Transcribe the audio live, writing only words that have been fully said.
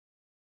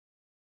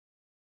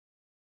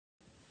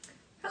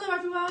Hello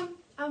everyone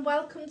and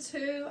welcome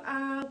to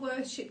our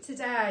worship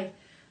today.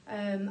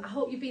 I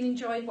hope you've been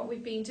enjoying what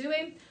we've been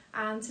doing,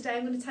 and today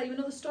I'm going to tell you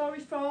another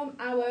story from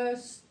our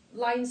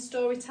Lions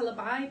Storyteller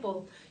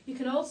Bible. You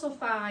can also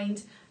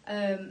find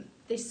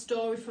this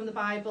story from the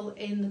Bible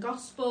in the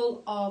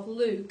Gospel of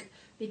Luke,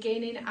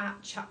 beginning at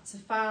chapter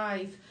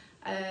 5.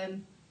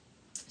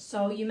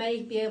 So you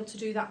may be able to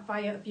do that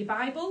via your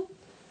Bible.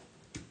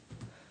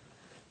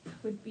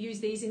 We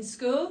use these in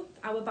school,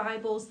 our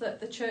Bibles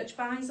that the church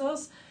buys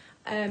us.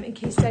 In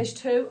Key Stage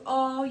 2,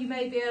 or you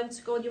may be able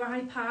to go on your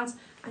iPad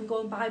and go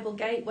on Bible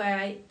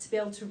Gateway to be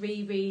able to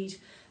reread.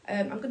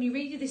 I'm going to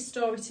read you this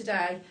story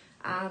today,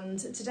 and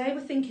today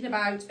we're thinking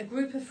about a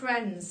group of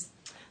friends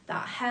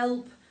that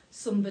help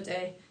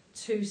somebody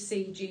to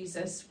see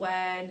Jesus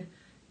when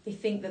they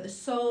think that there's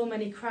so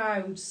many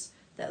crowds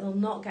that they'll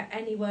not get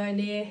anywhere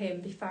near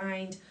him. They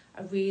find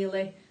a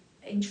really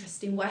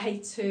interesting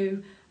way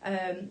to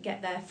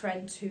get their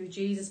friend to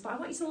Jesus. But I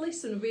want you to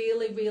listen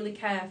really, really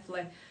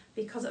carefully,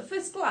 because at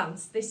first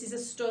glance, this is a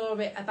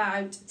story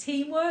about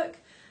teamwork,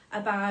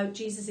 about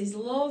Jesus'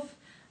 love,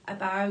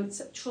 about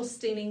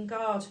trusting in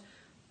God.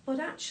 But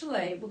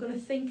actually, we're going to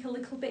think a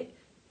little bit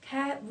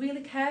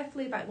really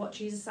carefully about what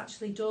Jesus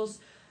actually does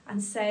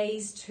and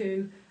says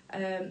to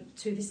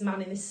this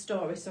man in this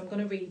story. So I'm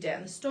going to read it.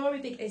 And the story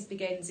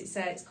begins, it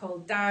says, it's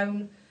called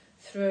Down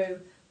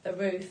Through the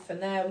Roof. And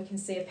there we can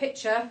see a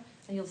picture,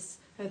 and you'll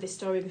heard this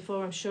story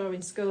before, I'm sure,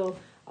 in school,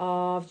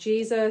 of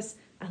Jesus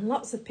and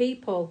lots of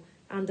people,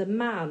 and a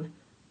man,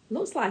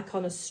 looks like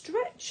on a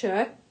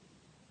stretcher,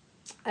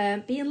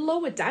 being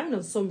lowered down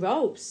on some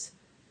ropes.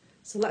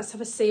 So let's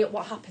have a see at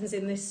what happens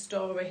in this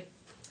story.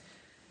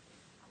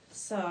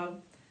 So,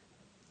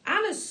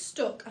 Anna's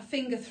stuck a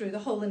finger through the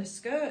hole in her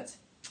skirt.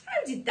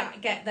 How did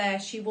that get there,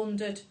 she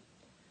wondered.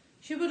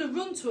 She would have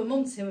run to her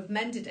mum to have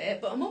mended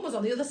it, but her mum was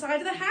on the other side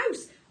of the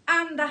house,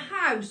 and the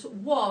house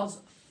was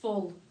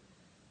full.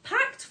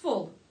 Packed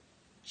full,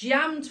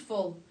 jammed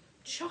full,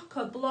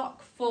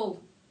 chock-a-block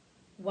full.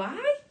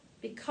 Why?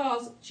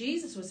 Because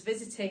Jesus was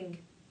visiting.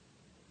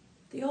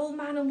 The old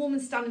man and woman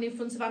standing in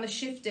front of Anna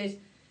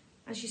shifted,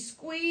 and she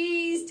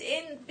squeezed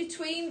in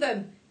between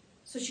them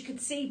so she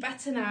could see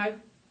better now.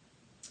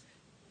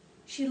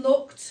 She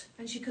looked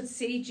and she could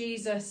see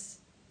Jesus.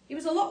 He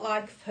was a lot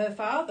like her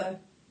father.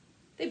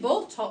 They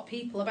both taught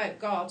people about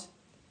God.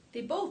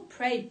 They both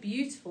prayed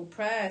beautiful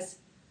prayers.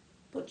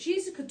 But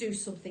Jesus could do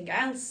something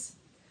else,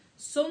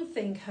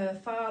 something her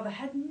father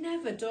had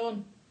never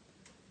done.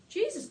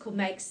 Jesus could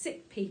make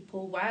sick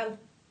people well.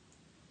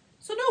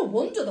 So no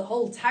wonder the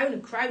whole town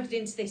had crowded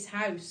into this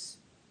house.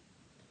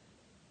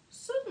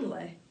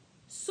 Suddenly,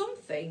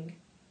 something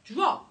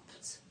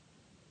dropped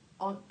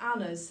on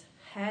Anna's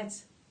head.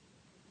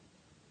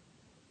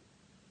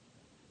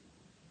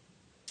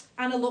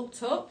 Anna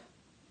looked up.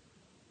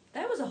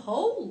 There was a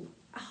hole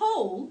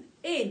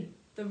in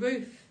the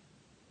roof.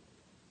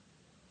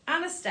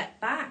 Anna stepped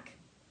back.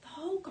 The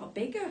hole got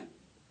bigger.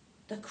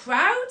 The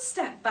crowd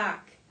stepped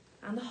back,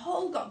 and the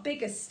hole got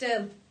bigger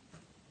still.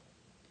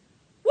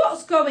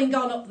 "What's going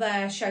on up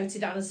there?"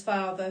 shouted Anna's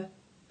father.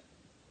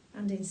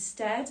 And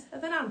instead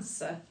of an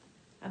answer,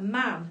 a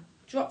man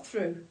dropped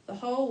through the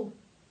hole.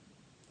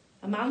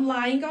 A man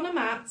lying on a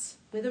mat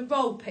with a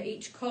rope at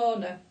each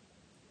corner.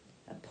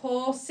 A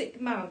poor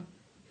sick man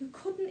who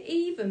couldn't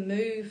even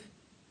move.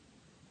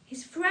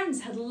 His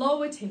friends had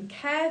lowered him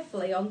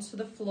carefully onto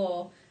the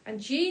floor, and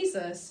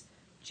Jesus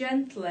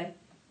gently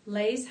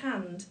lay his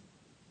hand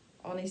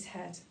on his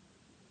head.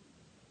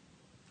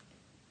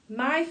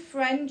 "My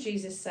friend,"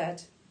 Jesus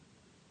said,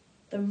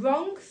 "the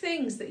wrong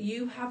things that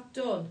you have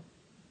done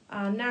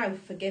are now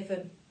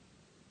forgiven."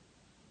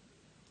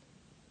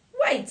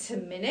 "Wait a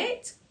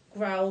minute,"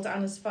 growled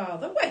Anna's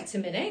father. "Wait a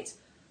minute.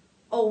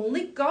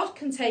 Only God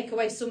can take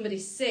away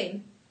somebody's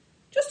sin.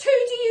 Just who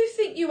do you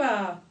think you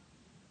are?"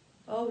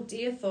 Oh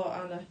dear,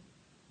 thought Anna.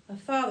 Her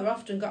father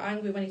often got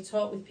angry when he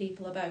talked with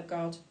people about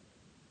God.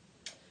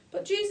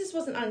 But Jesus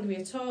wasn't angry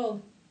at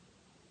all.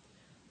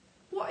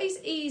 "What is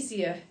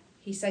easier,"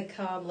 he said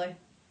calmly,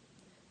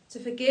 "to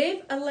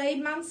forgive a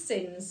lame man's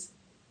sins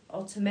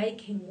or to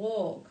make him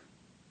walk?"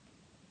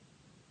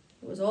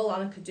 It was all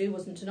Anna could do,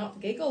 wasn't to not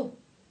giggle.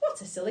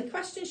 What a silly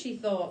question, she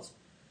thought.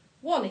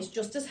 One is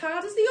just as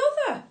hard as the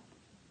other.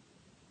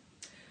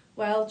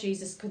 "Well,"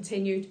 Jesus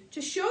continued,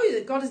 "to show you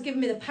that God has given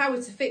me the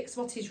power to fix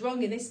what is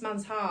wrong in this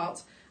man's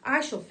heart,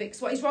 I shall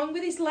fix what is wrong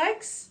with his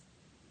legs."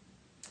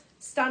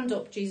 "Stand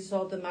up," Jesus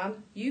ordered the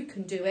man. "You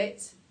can do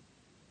it."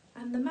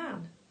 And the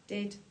man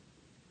did.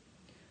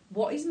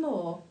 What is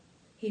more,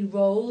 he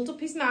rolled up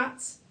his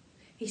mat,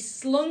 he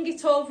slung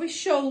it over his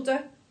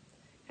shoulder,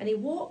 and he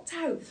walked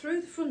out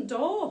through the front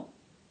door.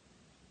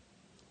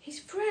 His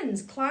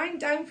friends climbed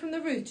down from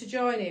the roof to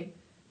join him.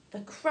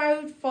 The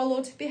crowd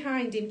followed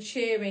behind him,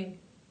 cheering.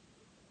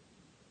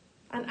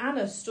 And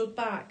Anna stood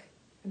back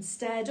and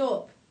stared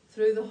up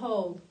through the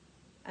hole,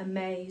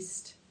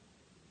 amazed.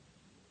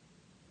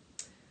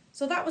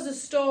 So that was a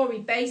story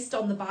based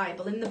on the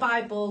Bible. In the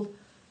Bible,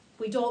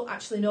 we don't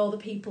actually know the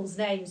people's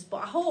names, but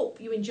I hope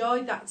you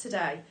enjoyed that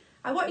today.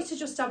 I want you to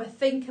just have a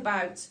think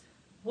about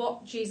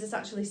what Jesus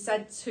actually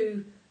said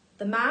to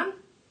the man,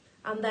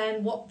 and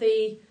then what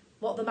the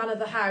man of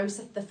the house,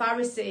 the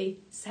Pharisee,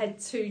 said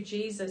to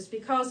Jesus,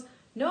 because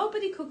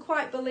nobody could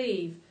quite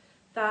believe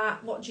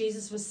that what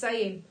Jesus was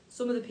saying.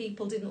 Some of the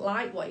people didn't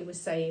like what he was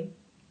saying,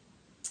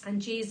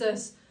 and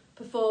Jesus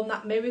performed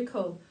that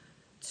miracle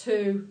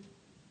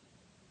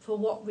for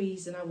what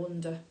reason, I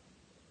wonder?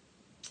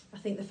 I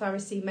think the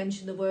Pharisee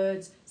mentioned the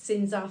words,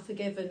 sins are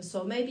forgiven.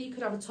 So maybe you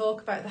could have a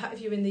talk about that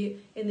if you're in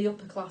the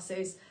upper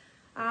classes.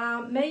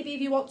 Maybe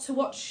if you want to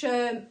watch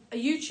a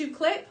YouTube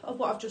clip of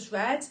what I've just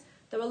read,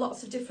 there are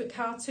lots of different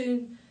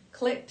cartoon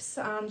clips,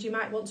 and you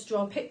might want to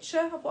draw a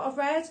picture of what I've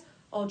read,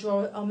 or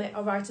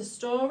write a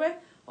story,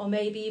 or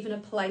maybe even a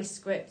play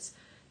script.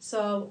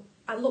 So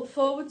I look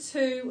forward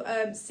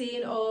to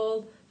seeing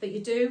all that you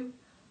do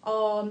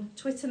on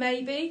Twitter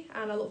maybe,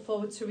 and I look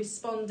forward to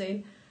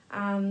responding,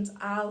 and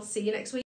I'll see you next week.